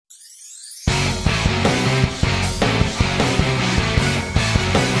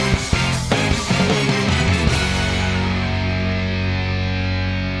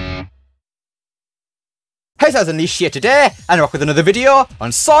Guys, as Unleashed here today, and I'm back with another video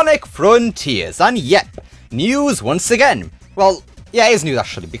on Sonic Frontiers. And yep, news once again. Well, yeah, it is news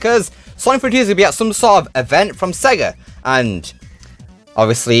actually, because Sonic Frontiers is going to be at some sort of event from SEGA. And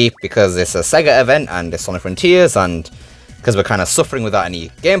obviously, because it's a SEGA event and it's Sonic Frontiers, and because we're kind of suffering without any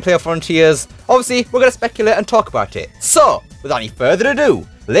gameplay of Frontiers, obviously, we're going to speculate and talk about it. So, without any further ado,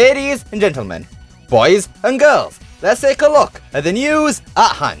 ladies and gentlemen, boys and girls, let's take a look at the news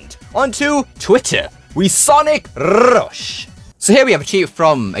at hand. Onto Twitter. We Sonic Rush. So here we have a tweet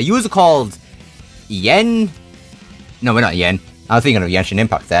from a user called Yen. No, we're not Yen. I was thinking of Genshin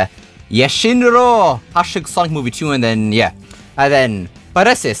Impact there. Yeshinro. Hashtag Sonic Movie 2 and then, yeah. And then,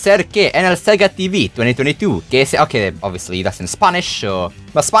 parece ser que en el SEGA TV 2022. Okay, obviously that's in Spanish, so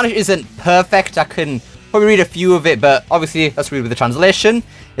my Spanish isn't perfect. I can probably read a few of it, but obviously let's read with the translation.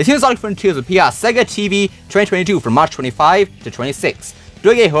 It seems Sonic Frontiers will appear at SEGA TV 2022 from March 25 to 26.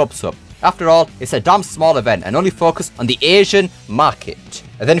 Doing a hopes up. After all, it's a damn small event and only focused on the Asian market.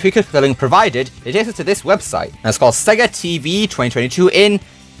 And then if we click the link provided, it takes us to this website. And it's called SEGA TV 2022 in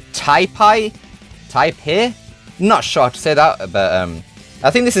Taipei? Not sure how to say that, but I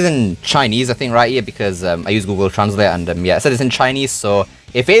think this is in Chinese, I think, right here, because I use Google Translate and yeah, it said it's in Chinese, so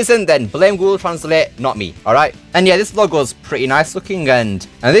if it isn't, then blame Google Translate, not me, alright? And yeah, this logo is pretty nice looking, and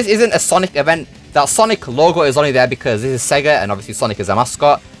this isn't a Sonic event. That Sonic logo is only there because this is SEGA, and obviously Sonic is a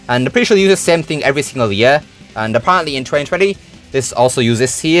mascot. And I'm pretty sure they use the same thing every single year. And apparently in 2020, this also uses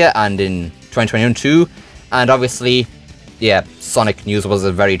this here, and in 2021 too. And obviously, yeah, Sonic news was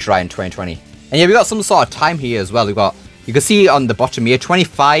very dry in 2020. And yeah, we got some sort of time here as well. We got, you can see on the bottom here,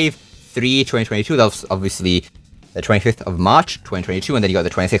 25/3/2022. That was obviously the 25th of March, 2022. And then you got the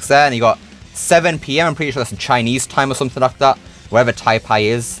 26th there, and you got 7 PM. I'm pretty sure that's in Chinese time or something like that, wherever Taipei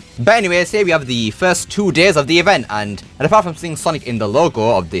is. But anyways, here we have the first 2 days of the event, and apart from seeing Sonic in the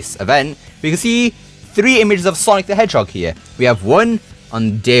logo of this event, we can see 3 images of Sonic the Hedgehog here. We have one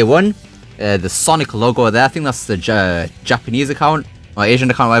on day 1, the Sonic logo there. I think that's the Japanese account, or Asian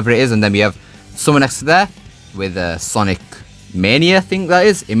account, whatever it is, and then we have someone next to there with Sonic Mania, I think that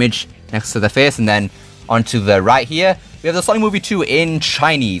is, image next to the face, and then onto the right here, we have the Sonic Movie 2 in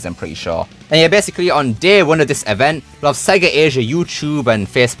Chinese, I'm pretty sure. And yeah, basically on day 1 of this event, we'll have SEGA Asia YouTube and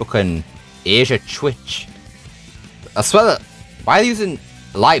Facebook and Asia Twitch. I swear that, why are they using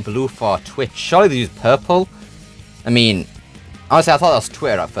light blue for Twitch? Surely they use purple? I mean, honestly I thought that was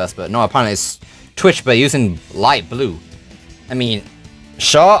Twitter at first, but no, apparently it's Twitch, but using light blue. I mean,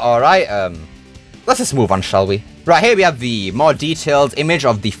 sure, alright, let's just move on, shall we? Right, here we have the more detailed image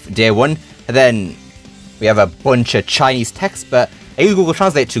of the day 1, and then we have a bunch of Chinese text, but I use Google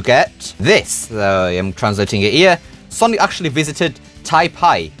Translate to get this. I'm translating it here. Sonic actually visited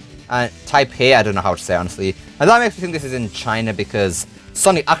Taipei. Taipei, I don't know how to say honestly. And that makes me think this is in China because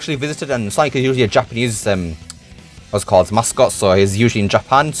Sonic actually visited, and Sonic is usually a Japanese, what's it called, mascot, so he's usually in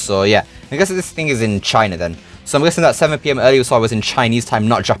Japan. So yeah, I guess this thing is in China then. So I'm guessing that 7 PM earlier, so I was in Chinese time,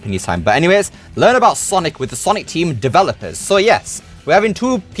 not Japanese time. But anyways, learn about Sonic with the Sonic Team developers. So yes, we're having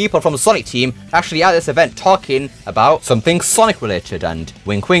 2 people from the Sonic Team actually at this event talking about something Sonic related, and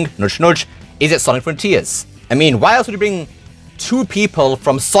wink wink, nudge nudge, is it Sonic Frontiers? I mean, why else would you bring 2 people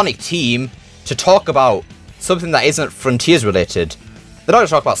from Sonic Team to talk about something that isn't Frontiers related? They're not going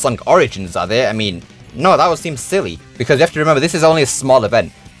to talk about Sonic Origins, are they? I mean, no, that would seem silly, because you have to remember this is only a small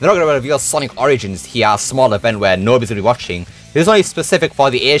event. They're not going to reveal Sonic Origins here, a small event where nobody's going to be watching. This is only specific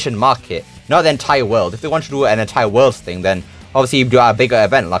for the Asian market, not the entire world. If they want to do an entire world thing, then obviously you do a bigger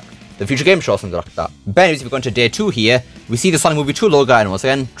event like the Future Game Show or something like that. But anyways, if we go into day 2 here, we see the Sonic Movie 2 logo, and once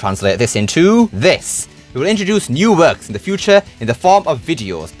again, translate this into this. We will introduce new works in the future in the form of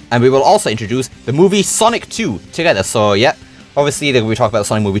videos, and we will also introduce the movie Sonic 2 together. So yeah, obviously they're going to be talking about the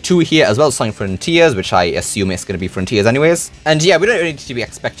Sonic Movie 2 here, as well as Sonic Frontiers, which I assume it's going to be Frontiers anyways. And yeah, we don't really need to be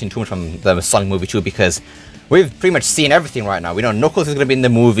expecting too much from the Sonic Movie 2 because we've pretty much seen everything right now. We know Knuckles is going to be in the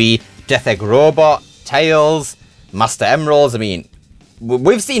movie, Death Egg Robot, Tails, Master Emeralds. I mean,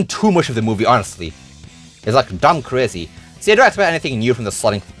 we've seen too much of the movie, honestly. It's like damn crazy. See, I don't expect anything new from the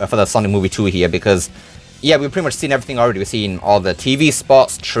Sonic for the Sonic Movie 2 here because, yeah, we've pretty much seen everything already. We've seen all the TV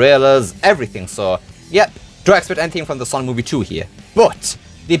spots, trailers, everything. So, yep, don't expect anything from the Sonic Movie 2 here. But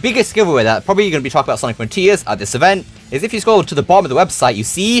the biggest giveaway that probably going to be talking about Sonic Frontiers at this event is if you scroll to the bottom of the website, you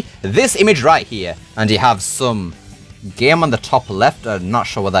see this image right here, and you have some game on the top left. I'm not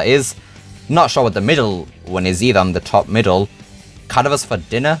sure what that is. Not sure what the middle one is either, on the top middle. Cadavers for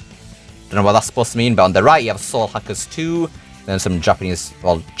Dinner. Don't know what that's supposed to mean, but on the right you have Soul Hackers 2. Then some Japanese,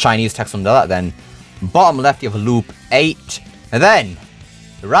 well, Chinese text under that. Then bottom left you have Loop 8. And then,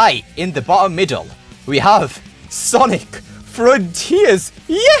 right in the bottom middle, we have Sonic Frontiers.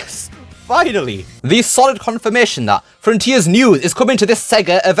 Yes! finally, the solid confirmation that Frontiers news is coming to this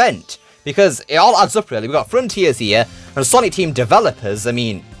SEGA event. Because it all adds up really. We've got Frontiers here, and Sonic Team developers. I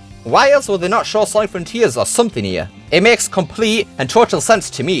mean, why else would they not show Sonic Frontiers or something here? It makes complete and total sense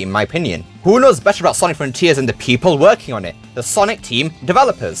to me, in my opinion. Who knows better about Sonic Frontiers than the people working on it? The Sonic Team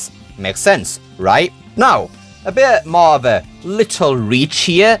developers. Makes sense, right? Now, a bit more of a little reach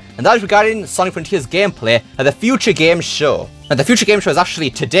here, and that is regarding Sonic Frontiers gameplay at the Future Games Show. And the Future Games Show is actually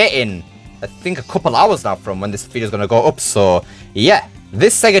today in, I think, a couple hours now from when this video is going to go up, so yeah.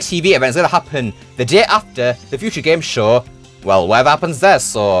 This SEGA TV event is going to happen the day after the Future Games Show, well, whatever happens there,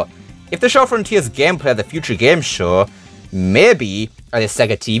 so if they show Frontiers gameplay at the Future Games Show, maybe at the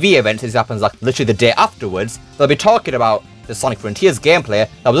SEGA TV event, this happens like literally the day afterwards, they'll be talking about the Sonic Frontiers gameplay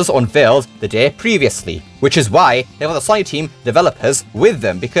that was just unveiled the day previously, which is why they have the Sonic Team developers with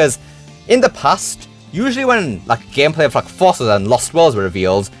them, because in the past, usually when like gameplay of like Forces and Lost Worlds were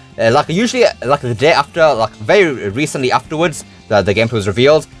revealed, usually the day after, like very recently afterwards, the gameplay was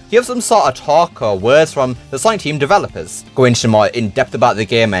revealed, you have some sort of talk or words from the Sonic Team developers, going into more in depth about the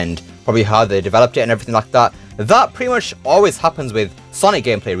game and probably how they developed it and everything like that. That pretty much always happens with Sonic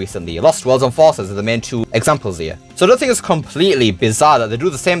gameplay recently. Lost Worlds and Forces are the main two examples here. So I don't think it's completely bizarre that they do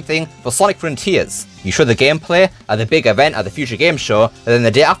the same thing for Sonic Frontiers. You show the gameplay at the big event at the Future Games Show, and then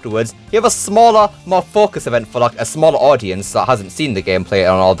the day afterwards, you have a smaller, more focused event for like a smaller audience that hasn't seen the gameplay and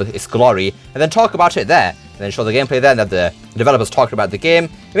all its glory, and then talk about it there. And then show the gameplay there and have the developers talking about the game.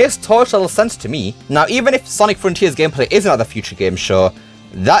 It makes total sense to me. Now, even if Sonic Frontiers gameplay isn't at the Future Games Show,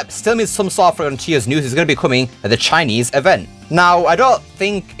 that still means some sort of Frontiers news is going to be coming at the Chinese event. Now, I don't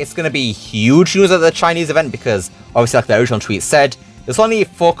think it's going to be huge news at the Chinese event because, obviously, like the original tweet said, it's only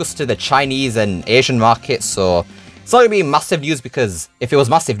focused to the Chinese and Asian markets, so it's not going to be massive news because if it was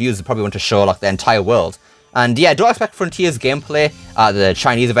massive news, they probably want to show like the entire world. And yeah, don't expect Frontiers gameplay at the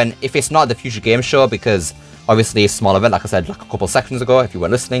Chinese event if it's not the Future Game Show because obviously a small event, like I said like a couple seconds ago, if you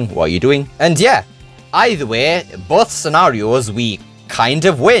weren't listening, what are you doing? And yeah, either way, both scenarios we kind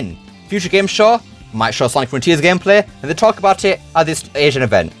of win. Future Game Show might show Sonic Frontiers gameplay and they talk about it at this Asian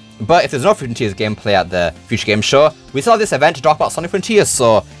event. But if there's no Frontiers gameplay at the Future Game Show, we still have this event to talk about Sonic Frontiers,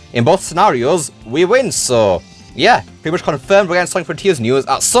 so in both scenarios, we win. So yeah, pretty much confirmed we're getting Sonic Frontiers news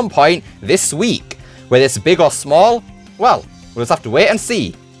at some point this week. Whether it's big or small, well, we'll just have to wait and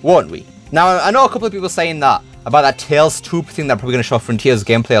see, won't we? Now, I know a couple of people saying that about that Tails Tube thing that probably going to show Frontiers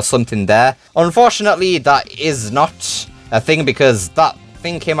gameplay or something there. Unfortunately, that is not a thing because that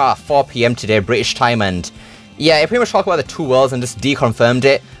thing came out at 4 PM today, British time, and yeah, it pretty much talked about the two worlds and just deconfirmed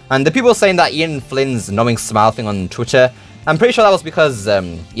it. And the people saying that Ian Flynn's knowing smile thing on Twitter, I'm pretty sure that was because,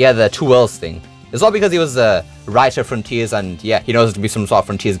 yeah, the two worlds thing. It's not because he was a writer of Frontiers and yeah, he knows there's to be some sort of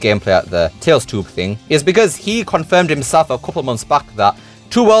Frontiers gameplay at the Tails Tube thing. It's because he confirmed himself a couple months back that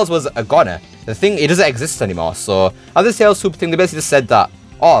Two Worlds was a goner. The thing, it doesn't exist anymore. So at this Tails Tube thing, they basically just said that,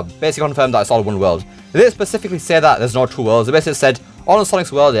 basically confirmed that it's all one world. They didn't specifically say that there's no two worlds. They basically said, all in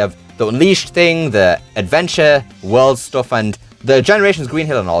Sonic's world, they have the Unleashed thing, the Adventure World stuff, and the Generations Green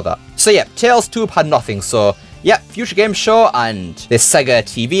Hill and all that. So yeah, Tails Tube had nothing. So yeah, Future Games Show and this SEGA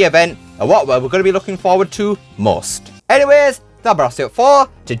TV event are what we're going to be looking forward to most. Anyways, that wraps it for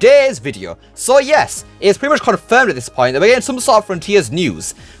today's video. So yes, it's pretty much confirmed at this point that we're getting some sort of Frontiers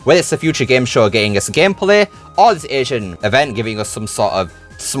news. Whether it's the Future Game Show getting us gameplay, or this Asian event giving us some sort of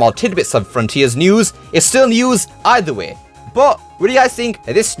small tidbits of Frontiers news, it's still news either way. But what do you guys think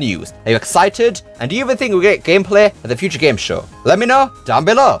of this news? Are you excited? And do you even think we'll get gameplay at the Future Game Show? Let me know down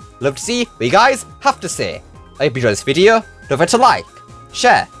below. Love to see what you guys have to say. I hope you enjoyed this video. Don't forget to like,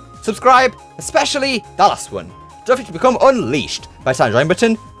 share, subscribe, especially that last one. Don't forget to become unleashed by the join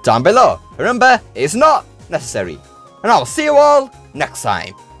button down below. Remember, it is not necessary. And I will see you all next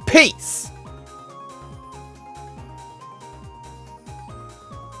time. Peace!